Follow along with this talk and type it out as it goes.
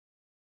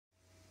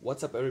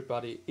What's up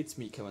everybody, it's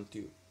me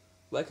Kevin2.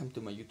 Welcome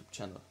to my YouTube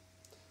channel.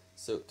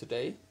 So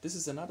today this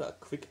is another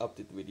quick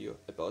update video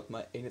about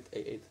my Anet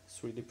A8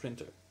 3D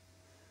printer.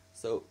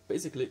 So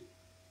basically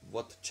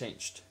what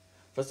changed?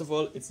 First of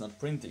all, it's not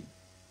printing,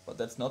 but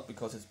that's not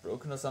because it's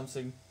broken or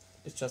something,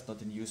 it's just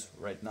not in use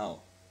right now.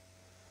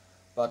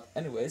 But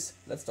anyways,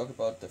 let's talk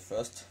about the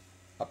first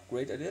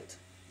upgrade I did,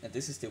 and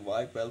this is the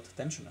Y-belt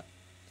tensioner.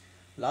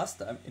 Last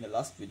time, in the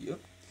last video,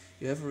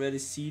 you have already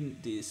seen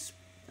this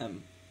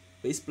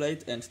base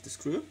plate and the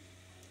screw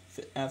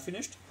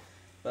finished,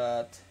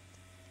 but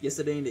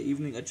yesterday in the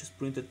evening I just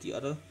printed the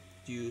other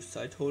two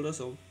side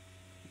holders, or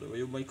whatever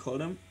you might call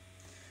them,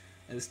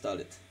 and installed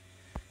it.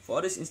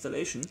 For this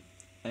installation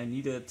I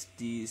needed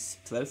these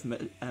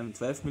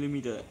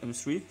 12mm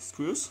M3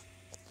 screws,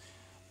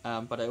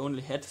 but I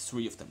only had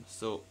 3 of them.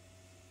 So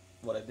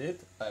what I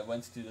did, I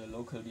went to the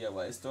local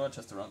DIY store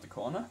just around the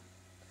corner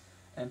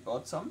and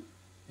bought some,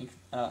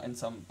 and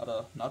some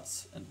other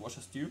nuts and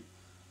washers too.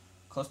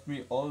 Cost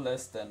me all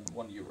less than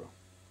 €1.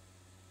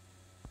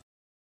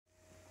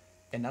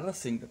 Another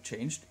thing that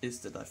changed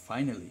is that I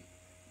finally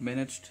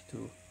managed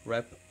to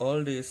wrap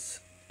all these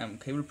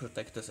cable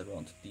protectors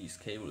around these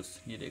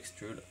cables near the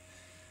extruder,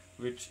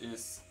 which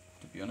is,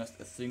 to be honest,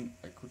 a thing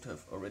I could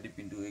have already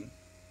been doing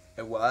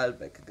a while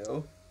back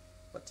ago,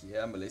 but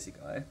yeah, I'm a lazy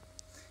guy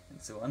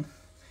and so on.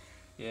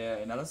 Yeah,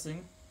 another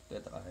thing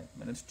that I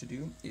managed to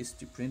do is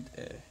to print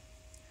a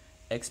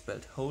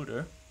X-belt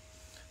holder,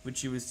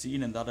 which you will see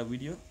in another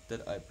video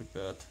that I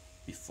prepared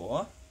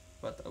before,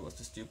 but I was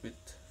too stupid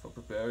for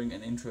preparing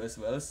an intro as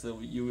well,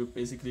 so you will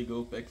basically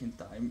go back in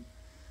time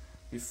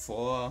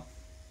before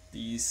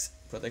these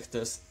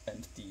protectors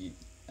and the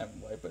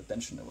Y-belt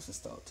tensioner was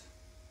installed.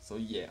 So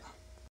yeah.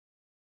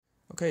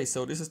 Okay,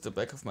 so this is the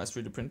back of my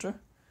 3D printer.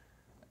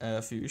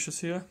 A few issues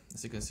here.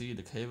 As you can see,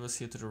 the cables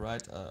here to the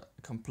right are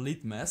a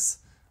complete mess.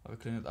 I will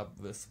clean it up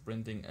with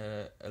printing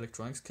an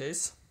electronics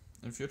case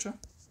in future.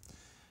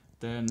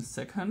 Then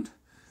second,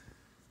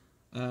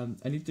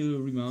 I need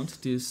to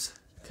remount this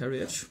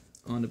carriage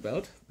on the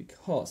belt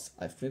because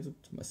I've printed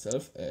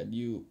myself a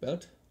new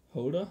belt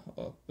holder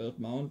or belt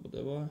mount,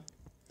 whatever,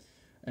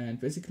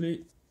 and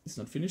basically it's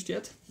not finished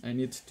yet. I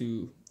need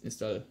to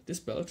install this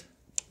belt,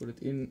 put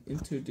it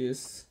into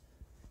this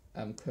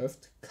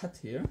curved cut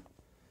here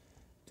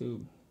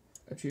to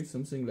achieve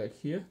something like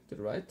here to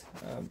the right.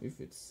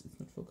 If it's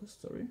not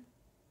focused, sorry.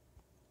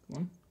 Come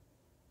on.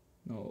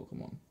 No,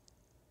 come on.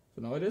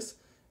 So now it is.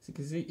 As you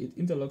can see, it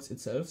interlocks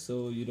itself,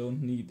 so you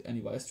don't need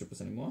any wire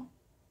strippers anymore,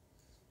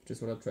 which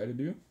is what I'll try to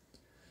do.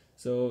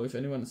 So if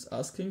anyone is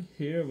asking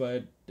here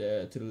why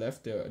to the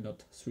left there are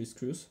not 3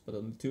 screws but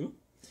only 2,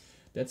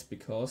 that's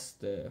because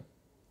the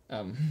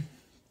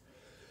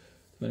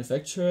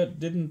manufacturer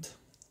didn't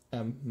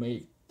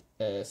make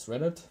a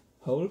threaded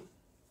hole,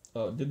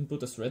 or didn't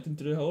put a thread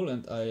into the hole,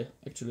 and I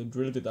actually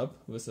drilled it up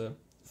with a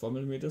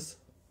 4mm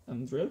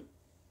drill.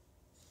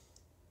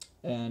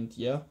 And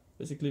yeah,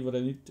 basically what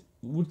I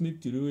would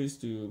need to do is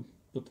to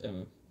put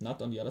a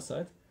nut on the other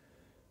side,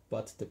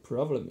 but the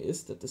problem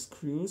is that the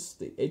screws,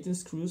 the 18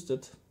 screws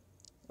that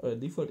are the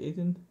default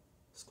 18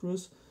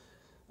 screws,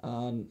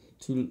 are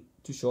too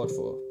short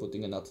for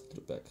putting a nut to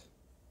the back.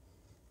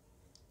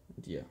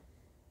 And yeah,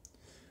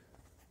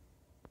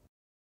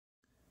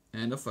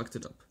 and I fucked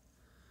it up.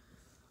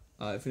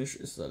 I finished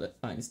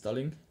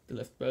installing the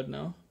left belt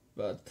now,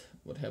 but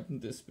what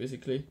happened is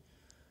basically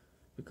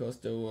because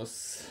there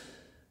was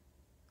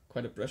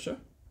quite a pressure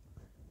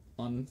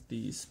on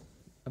this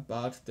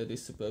part that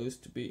is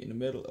supposed to be in the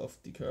middle of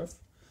the curve,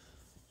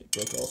 it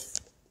broke off,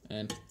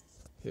 and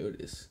here it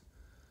is.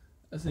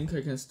 I think I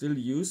can still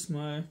use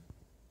my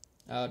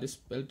this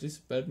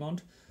belt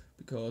mount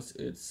because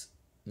it's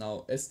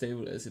now as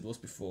stable as it was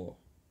before.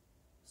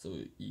 So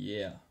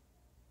yeah,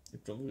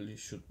 it probably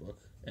should work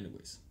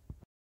anyways.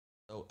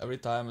 So every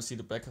time I see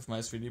the back of my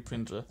 3D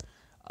printer,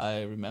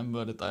 I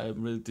remember that I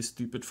am really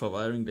stupid for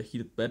wiring the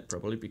heated bed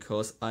properly,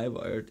 because I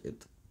wired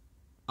it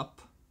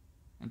up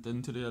and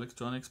then to the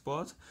electronics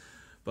board,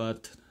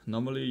 but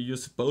normally you're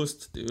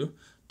supposed to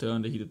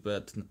turn the heated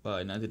bed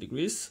by 90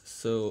 degrees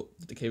so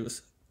the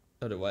cables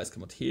or the wires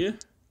come out here,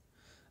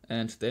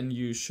 and then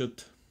you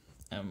should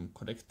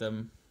connect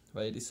them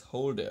via this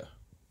hole there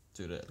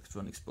to the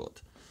electronics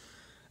board.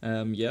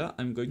 Yeah,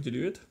 I'm going to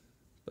do it,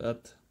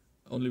 but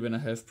only when I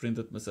have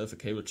printed myself a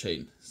cable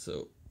chain,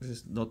 so this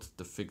is not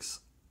the fix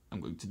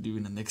I'm going to do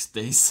in the next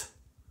days.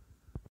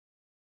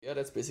 Yeah,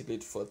 that's basically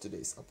it for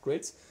today's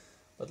upgrades.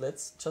 But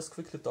let's just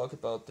quickly talk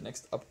about the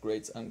next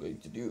upgrades I'm going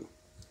to do.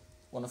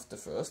 One of the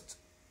first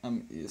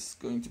is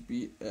going to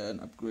be an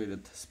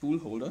upgraded spool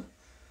holder,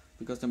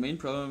 because the main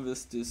problem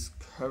with this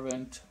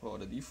current or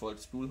the default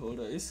spool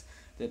holder is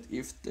that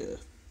if the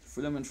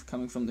filament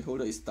coming from the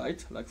holder is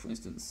tight, like for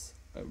instance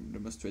I'm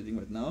demonstrating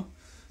right now,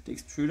 the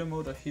extruder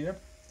motor here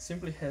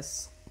simply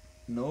has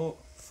no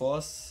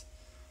force,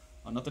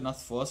 or not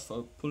enough force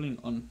for pulling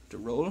on the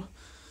roll.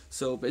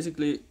 So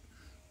basically,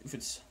 if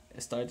it's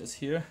as tight as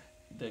here,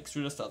 the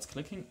extruder starts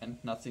clicking and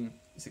nothing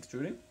is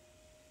extruding.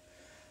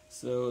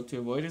 So to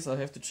avoid this, I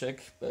have to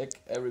check back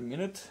every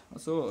minute or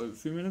so, or a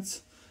few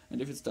minutes, and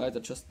if it's tight I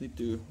just need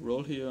to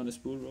roll here on the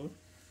spool roll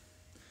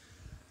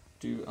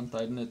to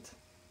untighten it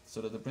so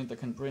that the printer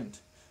can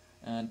print.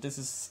 And this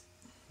is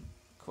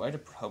quite a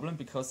problem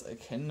because I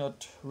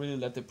cannot really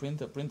let the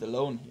printer print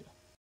alone here.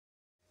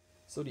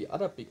 So the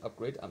other big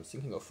upgrade I'm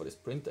thinking of for this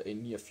printer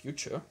in near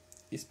future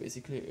is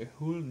basically a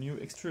whole new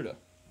extruder.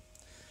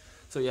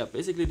 So yeah,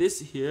 basically this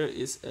here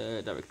is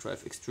a direct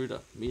drive extruder,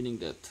 meaning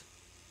that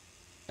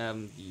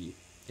the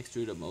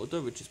extruder motor,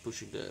 which is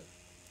pushing the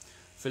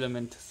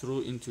filament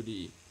through into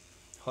the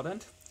hot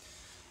end,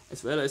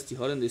 as well as the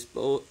hot end is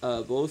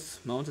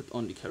both mounted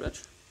on the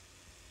carriage,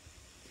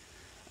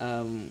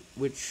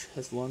 which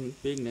has one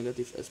big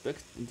negative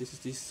aspect, and this is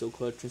this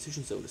so-called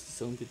transition zone. It's the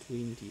zone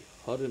between the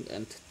hot end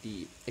and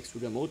the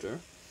extruder motor.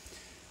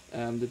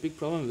 The big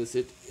problem with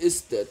it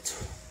is that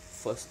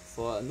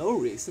for no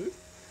reason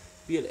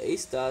BLA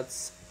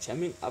starts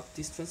jamming up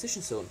this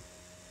transition zone.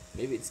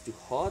 Maybe it's too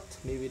hot,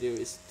 maybe there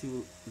is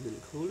too little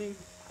cooling,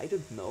 I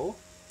don't know.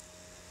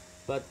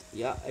 But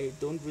yeah, I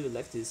don't really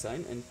like the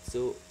design, and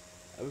so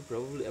I will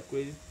probably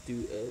upgrade it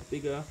to a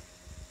bigger,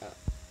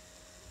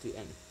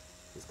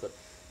 it's called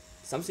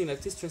something like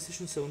this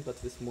transition zone,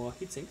 but with more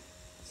heatsink.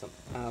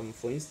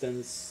 For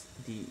instance,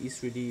 the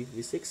E3D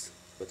V6,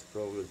 but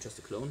probably just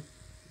a clone.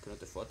 You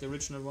cannot afford the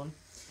original one.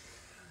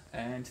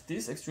 And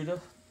this extruder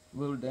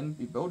will then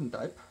be Bowden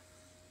type,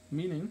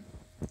 meaning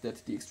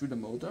that the extruder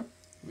motor,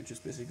 which is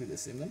basically the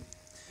same then,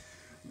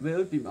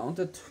 will be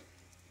mounted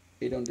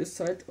either on this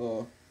side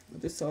or on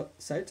this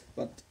side,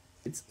 but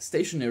it's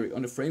stationary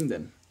on the frame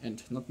then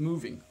and not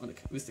moving on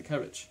with the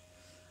carriage,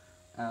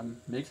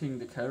 making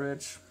the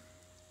carriage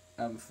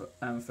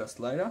first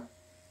lighter,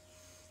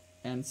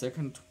 and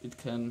second, it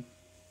can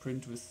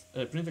print with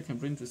printer can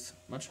print with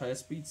much higher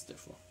speeds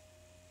therefore.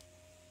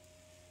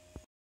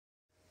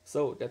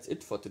 So that's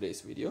it for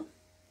today's video.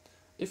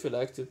 If you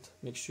liked it,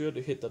 make sure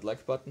to hit that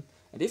like button,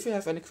 and if you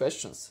have any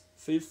questions,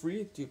 feel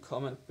free to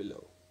comment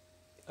below.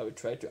 I will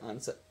try to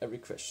answer every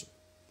question.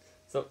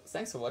 So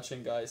thanks for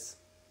watching, guys.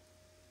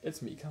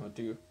 It's me, Anet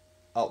A8,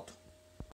 out.